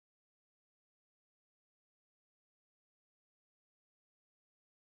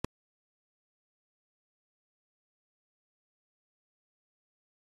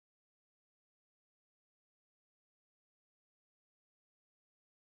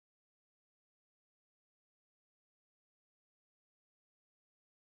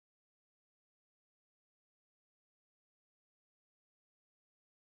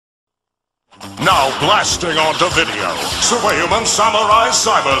Now blasting onto video, Superhuman Samurai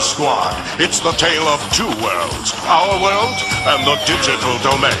Cyber Squad. It's the tale of two worlds, our world and the digital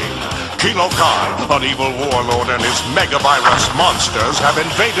domain. Kilo Khan, an evil warlord, and his megavirus monsters have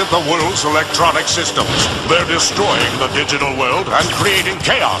invaded the world's electronic systems. They're destroying the digital world and creating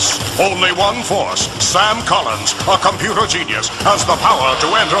chaos. Only one force, Sam Collins, a computer genius, has the power to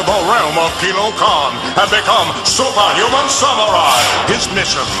enter the realm of Kilo Khan and become Superhuman Samurai. His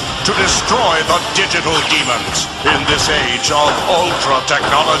mission, to destroy the digital demons in this age of ultra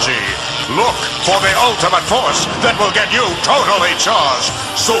technology. Look for the ultimate force that will get you totally charged.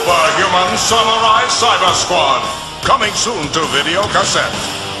 Superhuman Samurai Cyber Squad. Coming soon to video cassette.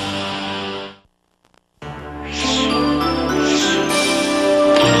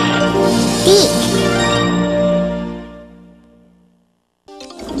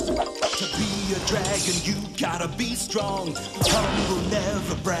 To be a dragon, you gotta be strong. Humble,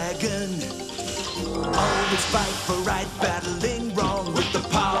 never bragging. Always fight for right, battling wrong with the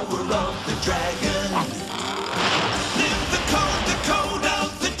power of the dragon. Live the code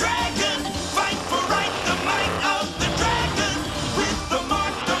of the dragon. Fight for right, the might of the dragon. With the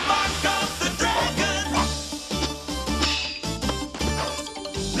mark of the dragon.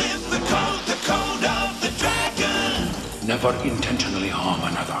 Live the code of the dragon. Never intentionally harm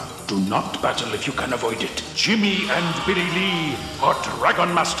another. Do not battle if you can avoid it. Jimmy and Billy Lee are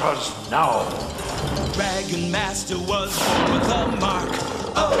Dragon Masters now. Dragon Master was born with the mark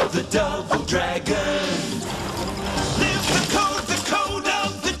of the double dragon. Live the code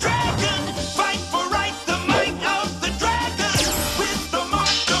of the dragon. Fight for right, the might of the dragon. With the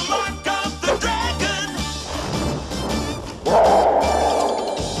mark of the dragon.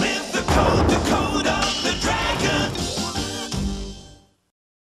 Live the code of the dragon.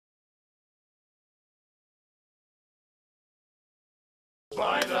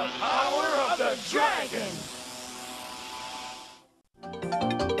 By the power of the dragon!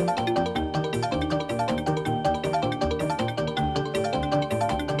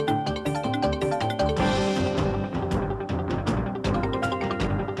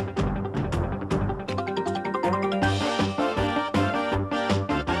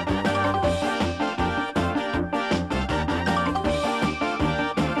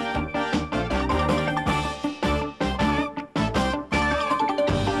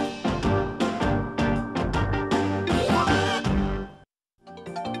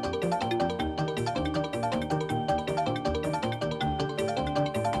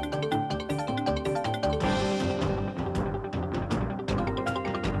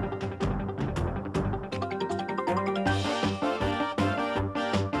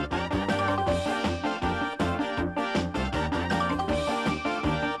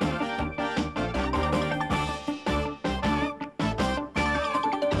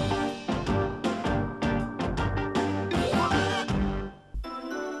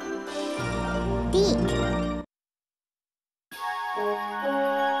 Beak.